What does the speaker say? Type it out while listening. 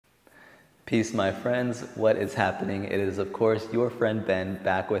Peace, my friends. What is happening? It is, of course, your friend Ben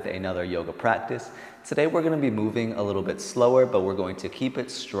back with another yoga practice. Today we're going to be moving a little bit slower, but we're going to keep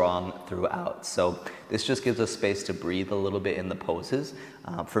it strong throughout. So this just gives us space to breathe a little bit in the poses.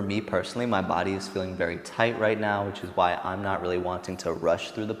 For me personally, my body is feeling very tight right now, which is why I'm not really wanting to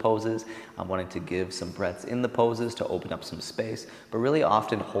rush through the poses. I'm wanting to give some breaths in the poses to open up some space, but really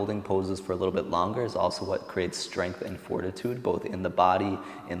often holding poses for a little bit longer is also what creates strength and fortitude, both in the body,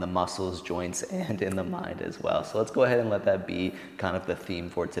 in the muscles, joints, and in the mind as well. So let's go ahead and let that be kind of the theme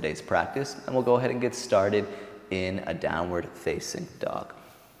for today's practice, and we'll go ahead and get started in a downward facing dog.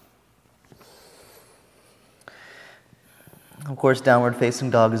 Of course, downward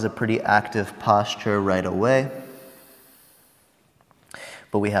facing dog is a pretty active posture right away,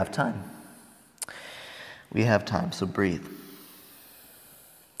 but we have time. We have time, so breathe.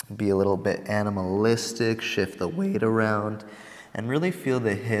 Be a little bit animalistic, shift the weight around, and really feel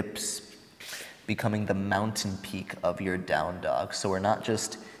the hips becoming the mountain peak of your down dog. So we're not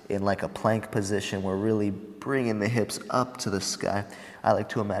just in like a plank position, we're really bringing the hips up to the sky. I like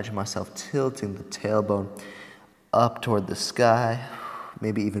to imagine myself tilting the tailbone up toward the sky,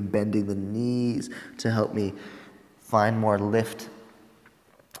 maybe even bending the knees to help me find more lift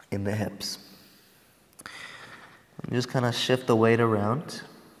in the hips. And just kind of shift the weight around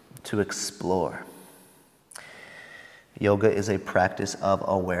to explore. Yoga is a practice of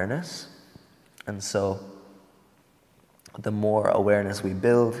awareness, and so the more awareness we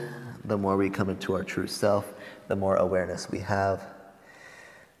build, the more we come into our true self, the more awareness we have,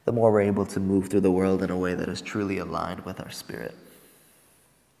 the more we're able to move through the world in a way that is truly aligned with our spirit.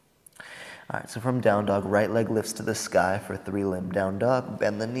 All right, so from down dog, right leg lifts to the sky for 3-limb down dog.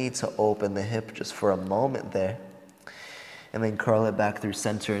 Bend the knee to open the hip just for a moment there. And then curl it back through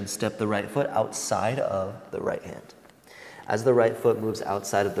center and step the right foot outside of the right hand. As the right foot moves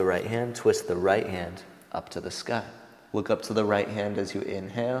outside of the right hand, twist the right hand up to the sky. Look up to the right hand as you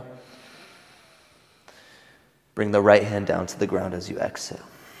inhale. Bring the right hand down to the ground as you exhale.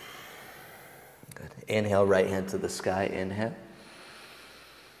 Good. Inhale, right hand to the sky, inhale.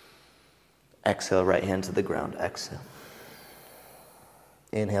 Exhale, right hand to the ground, exhale.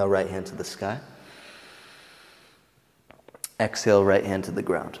 Inhale, right hand to the sky. Exhale, right hand to the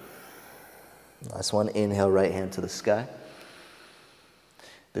ground. Last one, inhale, right hand to the sky.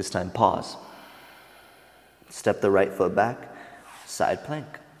 This time, pause. Step the right foot back, side plank.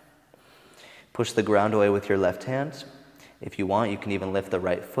 Push the ground away with your left hand. If you want, you can even lift the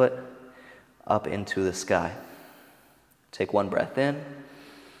right foot up into the sky. Take one breath in,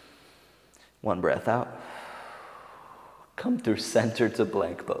 one breath out. Come through center to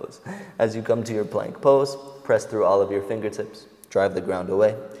plank pose. As you come to your plank pose, press through all of your fingertips, drive the ground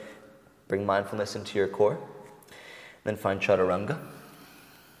away. Bring mindfulness into your core. Then find chaturanga.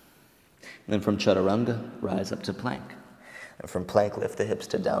 And then from chaturanga, rise up to plank. And from plank, lift the hips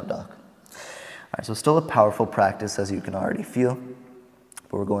to down dog. All right, so still a powerful practice, as you can already feel,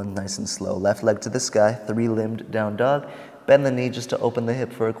 but we're going nice and slow. Left leg to the sky, 3-limbed down dog. Bend the knee just to open the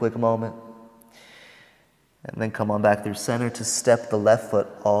hip for a quick moment. And then come on back through center to step the left foot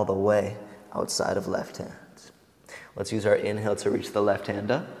all the way outside of left hand. Let's use our inhale to reach the left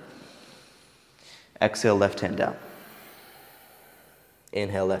hand up. Exhale, left hand down.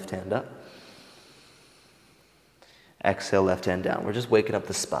 Inhale, left hand up. Exhale, left hand down. We're just waking up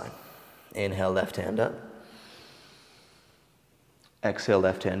the spine. Inhale, left hand up. Exhale,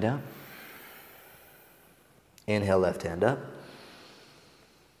 left hand down. Inhale, left hand up.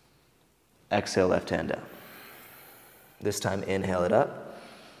 Exhale, left hand down. This time, inhale it up.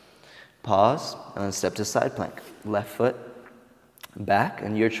 Pause, and then step to side plank. Left foot back,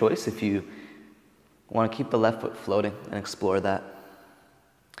 and your choice if you want to keep the left foot floating and explore that.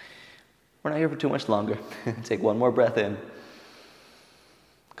 We're not here for too much longer. Take one more breath in.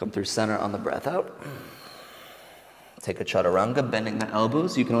 Come through center on the breath out. Take a chaturanga, bending the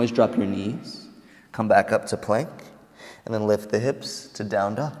elbows. You can always drop your knees. Come back up to plank, and then lift the hips to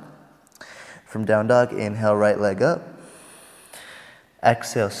down dog. From down dog, inhale, right leg up.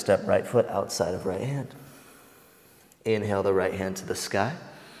 Exhale, step right foot outside of right hand. Inhale the right hand to the sky.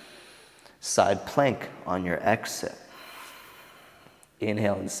 Side plank on your exhale.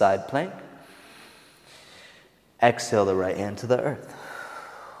 Inhale and side plank. Exhale the right hand to the earth.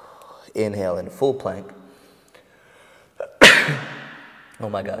 Inhale in full plank. Oh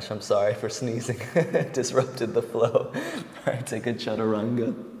my gosh, I'm sorry for sneezing. Disrupted the flow. All right, take a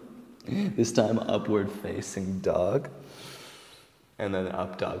chaturanga. This time upward facing dog. And then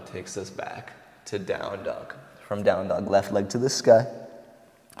up dog takes us back to down dog. From down dog, left leg to the sky.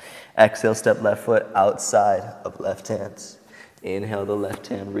 Exhale, step left foot outside of left hands. Inhale, the left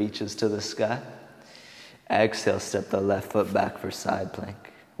hand reaches to the sky. Exhale, step the left foot back for side plank.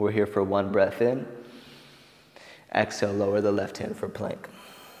 We're here for 1 breath in. Exhale, lower the left hand for plank.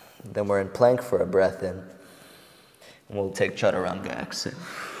 Then we're in plank for a breath in. And we'll take chaturanga, exhale.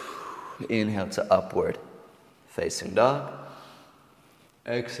 Inhale to upward, facing dog.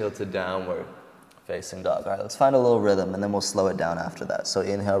 Exhale to downward, facing dog. All right, let's find a little rhythm, and then we'll slow it down after that. So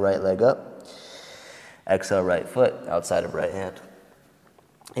inhale, right leg up. Exhale, right foot outside of right hand.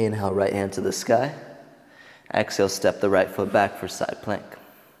 Inhale, right hand to the sky. Exhale, step the right foot back for side plank.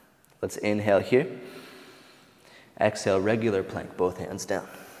 Let's inhale here. Exhale, regular plank, both hands down.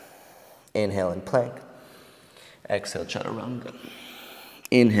 Inhale in plank. Exhale, chaturanga.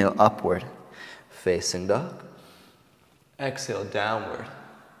 Inhale, upward, facing dog. Exhale, downward,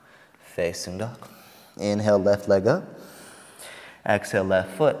 facing dog. Inhale, left leg up. Exhale,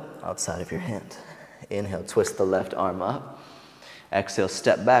 left foot outside of your hand. Inhale, twist the left arm up. Exhale,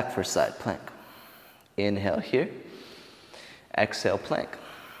 step back for side plank. Inhale here. Exhale, plank.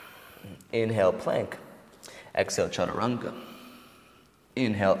 Inhale, plank. Exhale, chaturanga.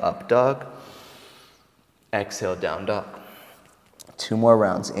 Inhale, up dog. Exhale, down dog. 2 more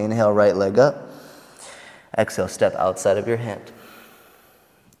rounds. Inhale, right leg up. Exhale, step outside of your hand.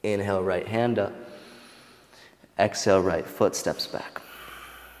 Inhale, right hand up. Exhale, right foot steps back.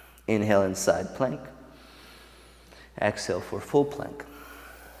 Inhale, inside plank. Exhale for full plank.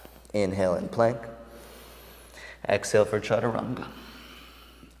 Inhale in plank. Exhale for chaturanga.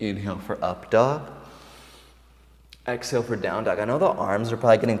 Inhale for up dog. Exhale for down dog. I know the arms are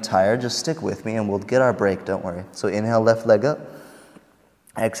probably getting tired. Just stick with me and we'll get our break, don't worry. So inhale, left leg up.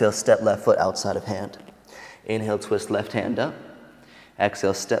 Exhale, step left foot outside of hand. Inhale, twist left hand up.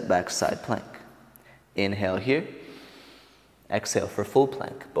 Exhale, step back, side plank. Inhale here. Exhale for full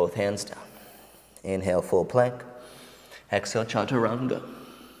plank, both hands down. Inhale, full plank. Exhale, chaturanga.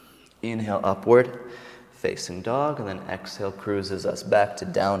 Inhale, upward, facing dog, and then exhale cruises us back to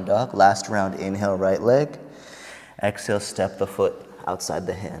down dog. Last round, inhale, right leg. Exhale, step the foot outside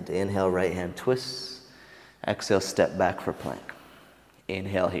the hand. Inhale, right hand twists. Exhale, step back for plank.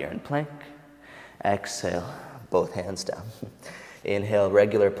 Inhale here in plank. Exhale, both hands down. Inhale,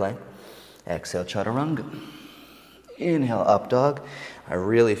 regular plank. Exhale, chaturanga. Inhale, up dog. I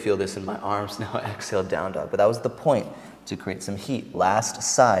really feel this in my arms now. Exhale, down dog. But that was the point, to create some heat. Last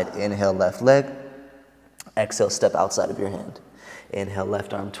side, inhale, left leg. Exhale, step outside of your hand. Inhale,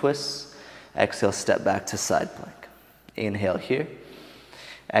 left arm twists. Exhale, step back to side plank. Inhale here.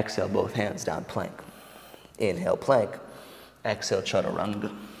 Exhale, both hands down, plank. Inhale, plank. Exhale,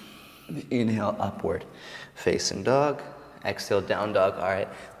 chaturanga. Inhale, upward, facing dog. Exhale, down dog. All right,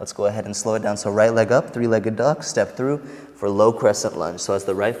 let's go ahead and slow it down. So right leg up, 3-legged dog, step through for low crescent lunge. So as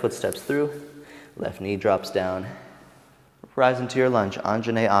the right foot steps through, left knee drops down, rise into your lunge,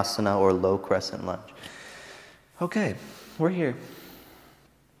 Anjaneyasana or low crescent lunge. Okay, we're here.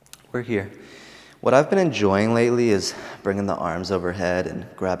 We're here. What I've been enjoying lately is bringing the arms overhead and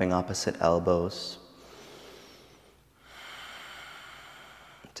grabbing opposite elbows.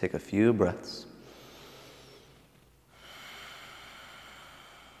 Take a few breaths.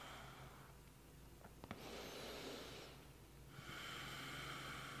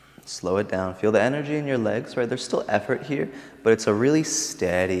 Slow it down. Feel the energy in your legs, right? There's still effort here, but it's a really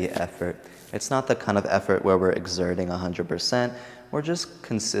steady effort. It's not the kind of effort where we're exerting 100%. We're just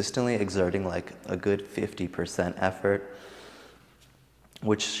consistently exerting like a good 50% effort,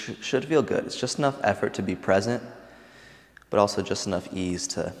 which should feel good. It's just enough effort to be present, but also just enough ease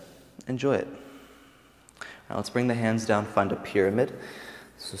to enjoy it. Now let's bring the hands down, find a pyramid.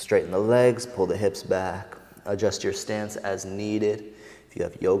 So straighten the legs, pull the hips back, adjust your stance as needed. If you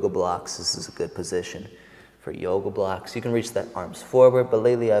have yoga blocks, this is a good position for yoga blocks. You can reach the arms forward, but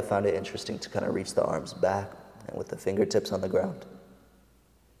lately I've found it interesting to kind of reach the arms back and with the fingertips on the ground.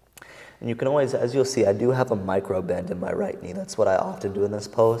 And you can always, as you'll see, I do have a micro bend in my right knee. That's what I often do in this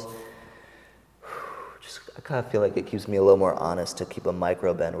pose. I kind of feel like it keeps me a little more honest to keep a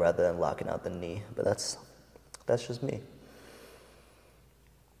micro bend rather than locking out the knee, but that's just me.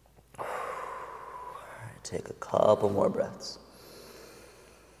 All right, take a couple more breaths.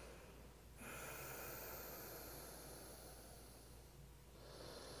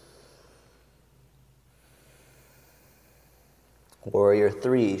 Warrior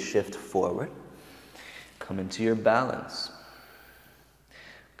 3, shift forward. Come into your balance.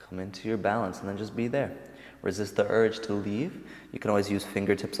 Come into your balance and then just be there. Resist the urge to leave. You can always use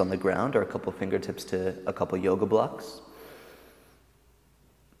fingertips on the ground or a couple fingertips to a couple yoga blocks.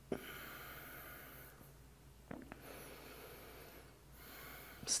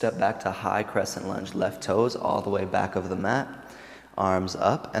 Step back to high crescent lunge, left toes all the way back of the mat. arms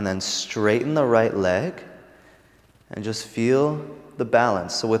up, and then straighten the right leg and just feel the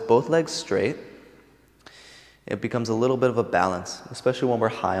balance. So with both legs straight, it becomes a little bit of a balance, especially when we're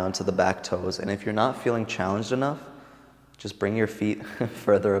high onto the back toes. And if you're not feeling challenged enough, just bring your feet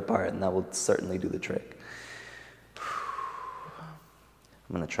further apart, and that will certainly do the trick.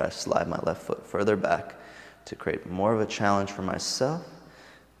 I'm going to try to slide my left foot further back to create more of a challenge for myself.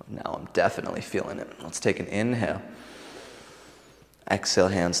 Now I'm definitely feeling it. Let's take an inhale. Exhale,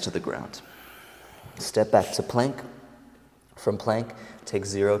 hands to the ground. Step back to plank. From plank, take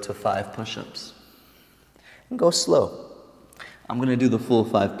 0 to 5 push-ups. And go slow. I'm going to do the full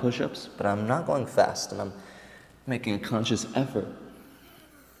 5 push-ups, but I'm not going fast, and I'm making a conscious effort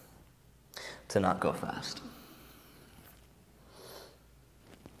to not go fast.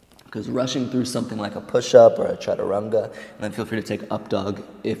 Because rushing through something like a push-up or a chaturanga, and then feel free to take up dog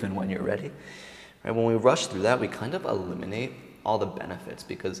if and when you're ready. Right? When we rush through that, we kind of eliminate all the benefits,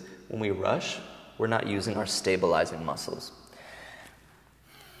 because when we rush, we're not using our stabilizing muscles.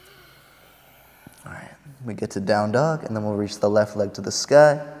 All right, we get to down dog, and then we'll reach the left leg to the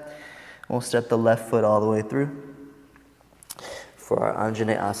sky. We'll step the left foot all the way through for our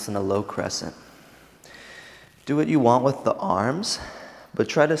Anjaneyasana low crescent. Do what you want with the arms, but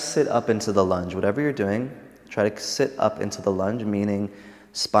try to sit up into the lunge. Whatever you're doing, try to sit up into the lunge, meaning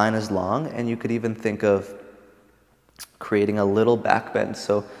spine is long, and you could even think of creating a little back bend.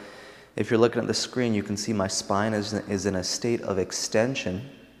 So if you're looking at the screen, you can see my spine is in a state of extension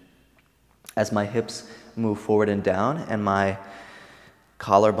as my hips move forward and down, and my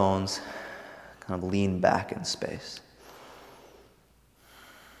collarbones kind of lean back in space.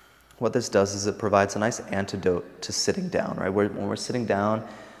 What this does is it provides a nice antidote to sitting down, right? When we're sitting down,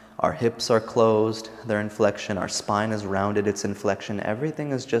 our hips are closed, they're in flexion, our spine is rounded, it's in flexion,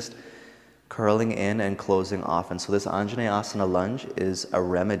 everything is just curling in and closing off. And so this Anjaneyasana lunge is a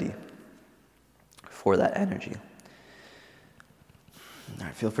remedy for that energy. All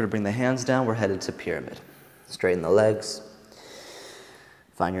right, feel free to bring the hands down. We're headed to pyramid. Straighten the legs.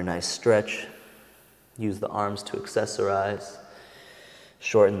 Find your nice stretch. Use the arms to accessorize.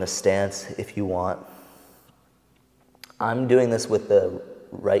 Shorten the stance if you want. I'm doing this with the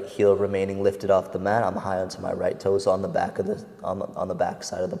right heel remaining lifted off the mat. I'm high onto my right toes on the back of on the back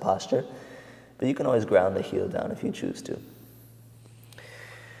side of the posture. But you can always ground the heel down if you choose to.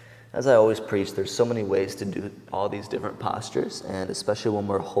 As I always preach, there's so many ways to do all these different postures, and especially when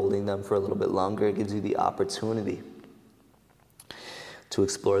we're holding them for a little bit longer, it gives you the opportunity to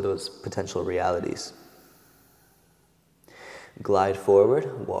explore those potential realities. Glide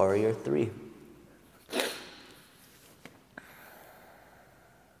forward, warrior 3.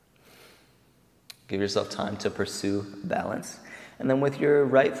 Give yourself time to pursue balance. And then with your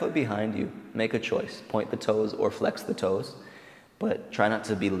right foot behind you, make a choice. Point the toes or flex the toes, but try not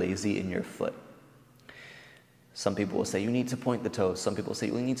to be lazy in your foot. Some people will say you need to point the toes. Some people say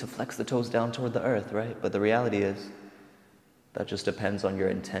you need to flex the toes down toward the earth, right? But the reality is that just depends on your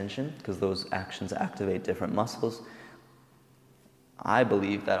intention, because those actions activate different muscles. I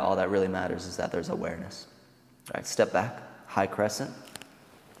believe that all that really matters is that there's awareness. All right, step back, high crescent,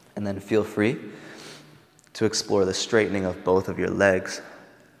 and then feel free to explore the straightening of both of your legs.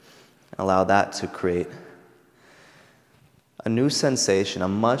 Allow that to create a new sensation, a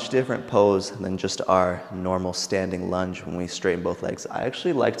much different pose than just our normal standing lunge when we straighten both legs. I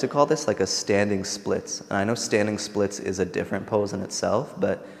actually like to call this like a standing splits. And I know standing splits is a different pose in itself,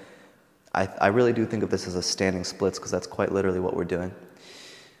 but I really do think of this as a standing splits, because that's quite literally what we're doing.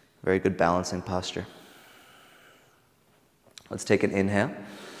 Very good balancing posture. Let's take an inhale.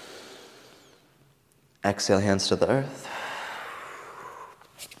 Exhale, hands to the earth.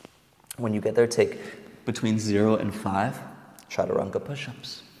 When you get there, take between 0 and 5 chaturanga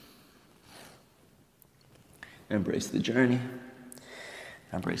push-ups. Embrace the journey.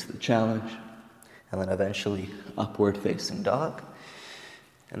 Embrace the challenge. And then eventually upward facing dog.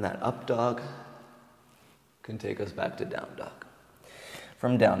 And that up dog can take us back to down dog.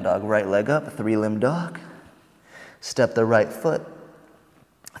 From down dog, right leg up, 3-limb dog. Step the right foot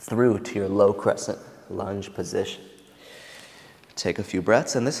through to your low crescent lunge position. Take a few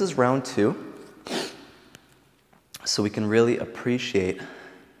breaths, and this is round 2. So we can really appreciate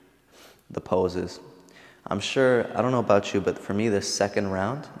the poses. I'm sure, I don't know about you, but for me, this second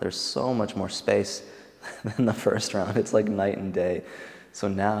round, there's so much more space than the first round. It's like night and day. So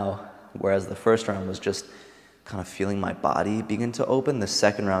now, whereas the first round was just kind of feeling my body begin to open, the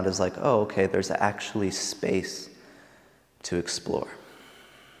second round is like, oh, okay, there's actually space to explore.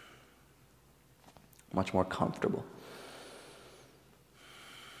 Much more comfortable.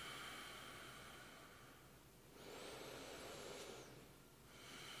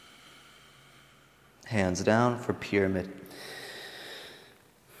 Hands down for pyramid.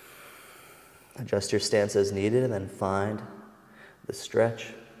 Adjust your stance as needed and then find the stretch.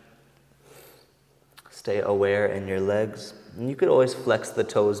 Stay aware in your legs. And you could always flex the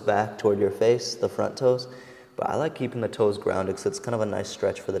toes back toward your face, the front toes, but I like keeping the toes grounded because it's kind of a nice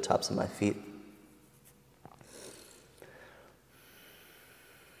stretch for the tops of my feet.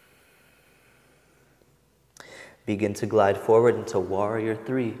 Begin to glide forward into Warrior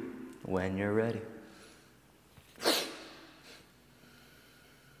 3 when you're ready.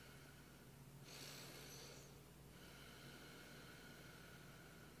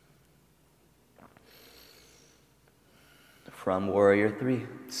 From Warrior 3,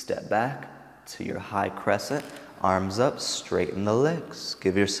 step back to your high crescent, arms up, straighten the legs.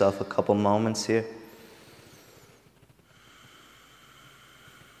 Give yourself a couple moments here.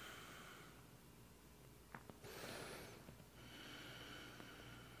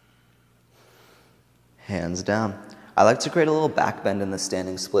 Hands down. I like to create a little back bend in the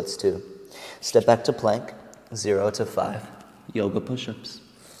standing splits too. Step back to plank, 0 to 5, yoga push-ups.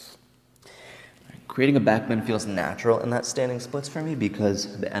 Creating a back bend feels natural in that standing splits for me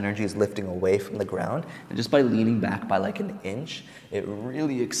because the energy is lifting away from the ground. And just by leaning back by like an inch, it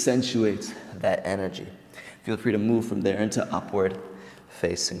really accentuates that energy. Feel free to move from there into upward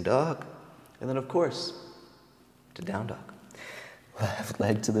facing dog. And then of course, to down dog. Left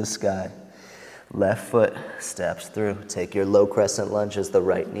leg to the sky. Left foot steps through. Take your low crescent lunge as the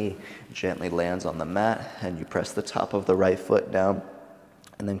right knee gently lands on the mat and you press the top of the right foot down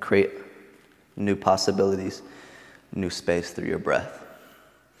and then create new possibilities, new space through your breath.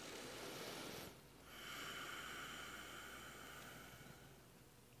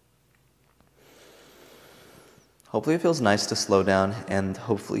 Hopefully it feels nice to slow down, and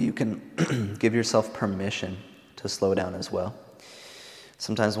hopefully you can give yourself permission to slow down as well.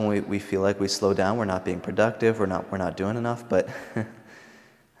 Sometimes when we feel like we slow down, we're not being productive, we're not doing enough, but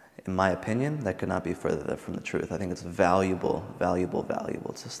in my opinion, that could not be further from the truth. I think it's valuable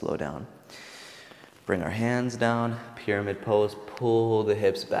to slow down. Bring our hands down, pyramid pose, pull the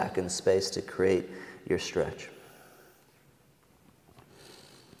hips back in space to create your stretch.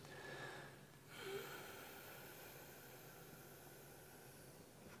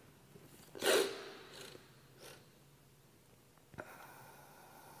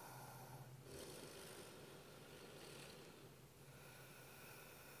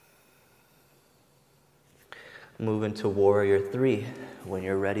 Move into Warrior 3 when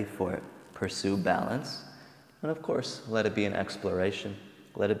you're ready for it. Pursue balance, and of course, let it be an exploration.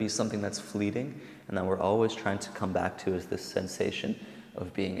 Let it be something that's fleeting, and that we're always trying to come back to is this sensation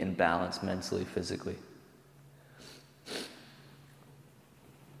of being in balance mentally, physically.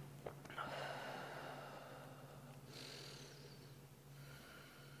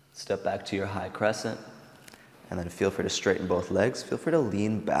 Step back to your high crescent, and then feel free to straighten both legs. Feel free to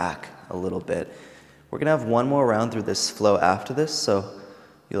lean back a little bit. We're gonna have one more round through this flow after this, so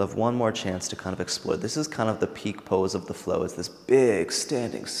you'll have one more chance to kind of explore. This is kind of the peak pose of the flow. It's this big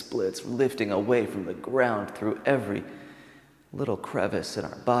standing splits, lifting away from the ground through every little crevice in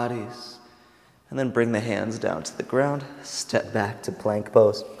our bodies. And then bring the hands down to the ground, step back to plank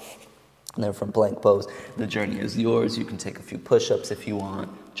pose. And then from plank pose, the journey is yours. You can take a few push-ups if you want,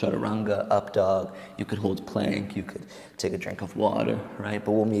 chaturanga, up dog. You could hold plank, you could take a drink of water, right?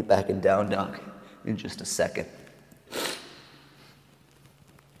 But we'll meet back in down dog in just a second.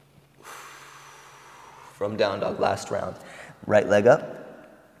 From down dog, last round. Right leg up,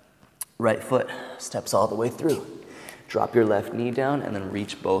 right foot steps all the way through. Drop your left knee down and then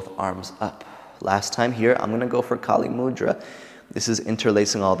reach both arms up. Last time here, I'm gonna go for Kali Mudra. This is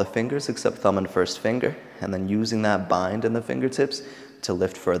interlacing all the fingers except thumb and first finger, and then using that bind in the fingertips to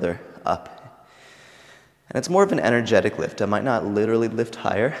lift further up. And it's more of an energetic lift. I might not literally lift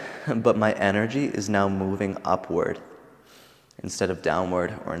higher, but my energy is now moving upward instead of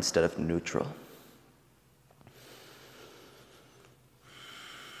downward or instead of neutral.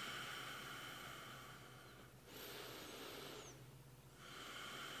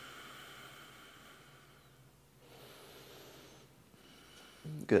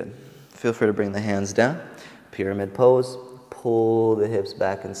 Good. Feel free to bring the hands down. Pyramid pose. Pull the hips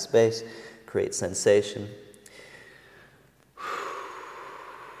back in space. Create sensation.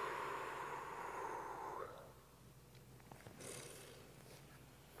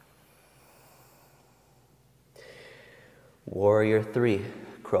 Warrior 3.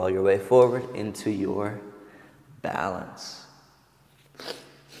 Crawl your way forward into your balance.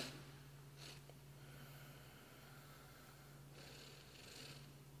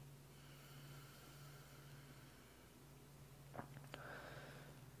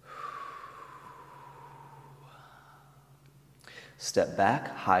 Step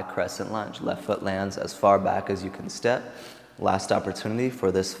back, high crescent lunge. Left foot lands as far back as you can step. Last opportunity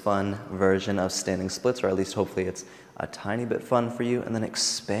for this fun version of standing splits, or at least hopefully it's a tiny bit fun for you, and then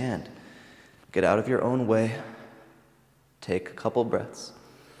expand. Get out of your own way. Take a couple breaths.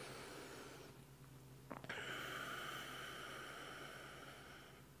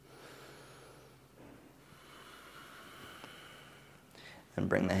 And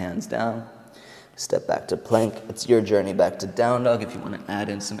bring the hands down. Step back to plank. It's your journey back to down dog. If you want to add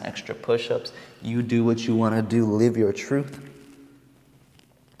in some extra push-ups, you do what you want to do. Live your truth.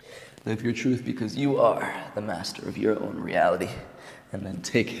 Live your truth because you are the master of your own reality. And then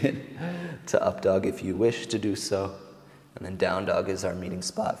take it to up dog if you wish to do so. And then down dog is our meeting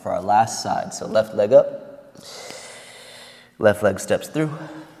spot for our last side. So left leg up. Left leg steps through.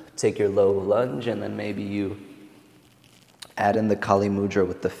 Take your low lunge, and then maybe you add in the Kali Mudra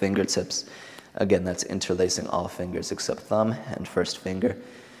with the fingertips. Again, that's interlacing all fingers except thumb and first finger.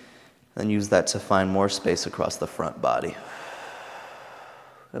 Then use that to find more space across the front body.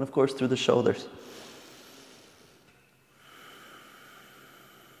 And of course, through the shoulders.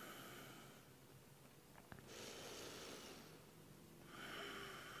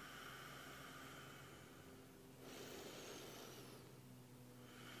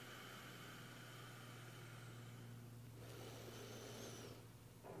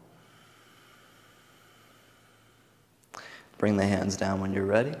 Bring the hands down when you're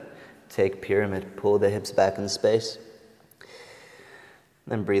ready. Take pyramid, pull the hips back in space.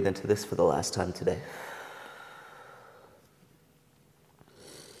 Then breathe into this for the last time today.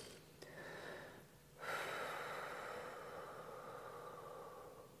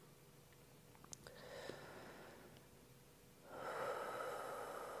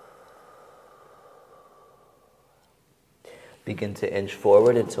 Begin to inch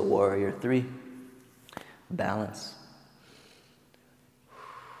forward into warrior 3. Balance.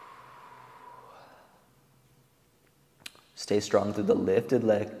 Stay strong through the lifted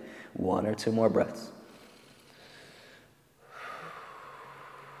leg. 1 or 2 more breaths.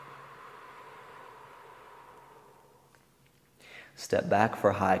 Step back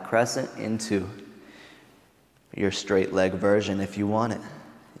for high crescent into your straight leg version if you want it.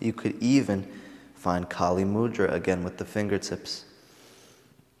 You could even find Kali Mudra again with the fingertips.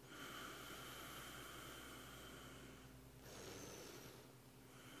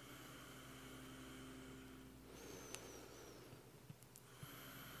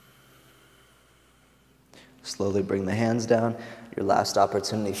 Slowly bring the hands down. Your last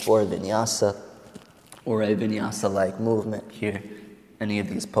opportunity for Vinyasa or a Vinyasa-like movement here. Any of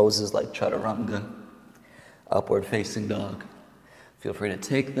these poses like Chaturanga, upward facing dog. Feel free to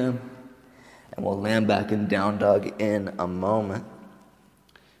take them. And we'll land back in down dog in a moment.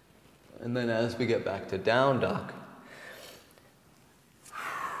 And then as we get back to down dog,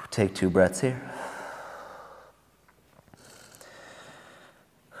 take 2 breaths here.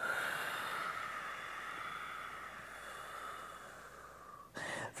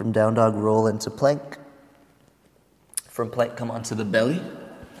 From down dog, roll into plank. From plank, come onto the belly.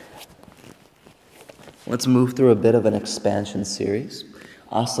 Let's move through a bit of an expansion series.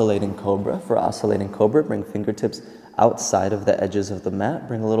 Oscillating cobra. For oscillating cobra, bring fingertips outside of the edges of the mat.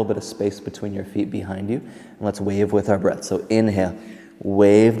 Bring a little bit of space between your feet behind you. And let's wave with our breath. So inhale,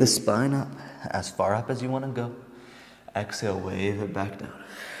 wave the spine up as far up as you want to go. Exhale, wave it back down.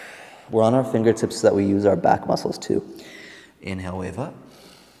 We're on our fingertips so that we use our back muscles too. Inhale, wave up.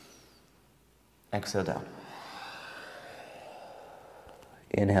 Exhale down.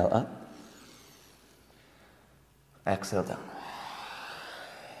 Inhale up. Exhale down.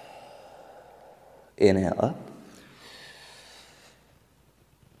 Inhale up.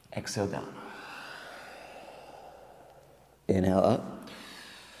 Exhale down. Inhale up.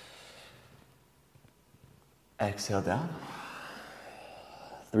 Exhale down.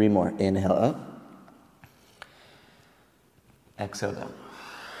 3 more. Inhale up. Exhale down.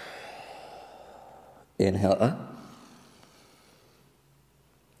 Inhale up.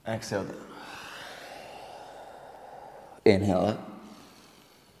 Exhale down. Inhale up.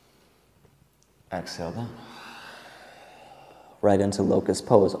 Exhale down. Right into locust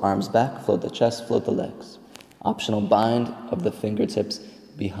pose. Arms back, float the chest, float the legs. Optional bind of the fingertips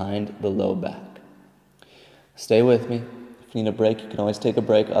behind the low back. Stay with me. If you need a break, you can always take a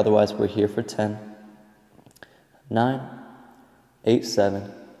break. Otherwise, we're here for 10, 9, 8,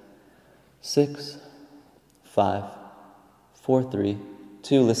 7, 6, 5, 4, 3,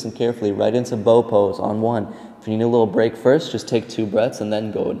 2. Listen carefully. Right into bow pose on 1. If you need a little break first, just take 2 breaths and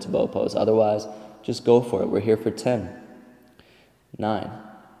then go into bow pose. Otherwise, just go for it. We're here for 10, 9,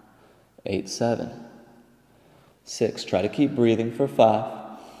 8, 7, 6. Try to keep breathing for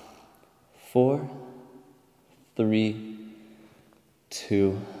 5, 4, 3,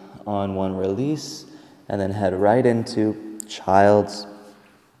 2, on 1, release, and then head right into child's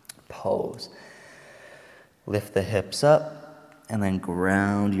pose. Lift the hips up, and then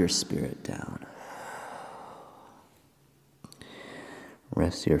ground your spirit down.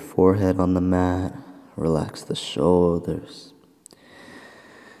 Rest your forehead on the mat, relax the shoulders.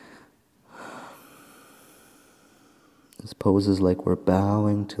 This pose is like we're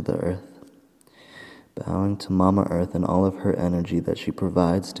bowing to the earth, bowing to Mama Earth and all of her energy that she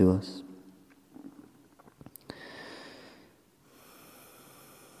provides to us.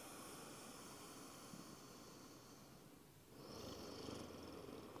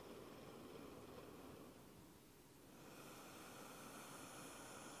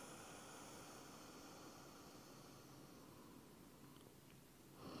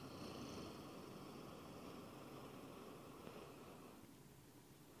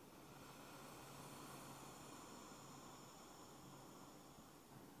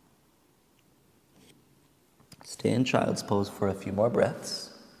 Stay in child's pose for a few more breaths.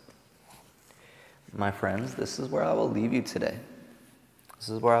 My friends, this is where I will leave you today. This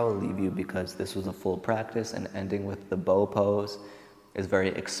is where I will leave you because this was a full practice, and ending with the bow pose is very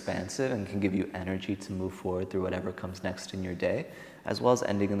expansive and can give you energy to move forward through whatever comes next in your day, as well as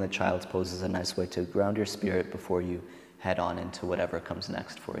ending in the child's pose is a nice way to ground your spirit before you head on into whatever comes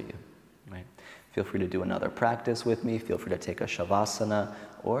next for you. Right? Feel free to do another practice with me. Feel free to take a shavasana,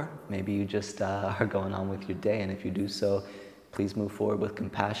 or maybe you just are going on with your day, and if you do so, please move forward with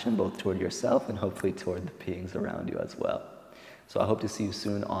compassion, both toward yourself and hopefully toward the beings around you as well. So I hope to see you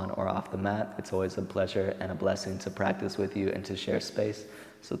soon on or off the mat. It's always a pleasure and a blessing to practice with you and to share space.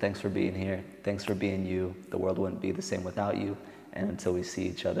 So thanks for being here. Thanks for being you. The world wouldn't be the same without you. And until we see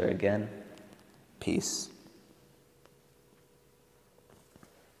each other again, peace.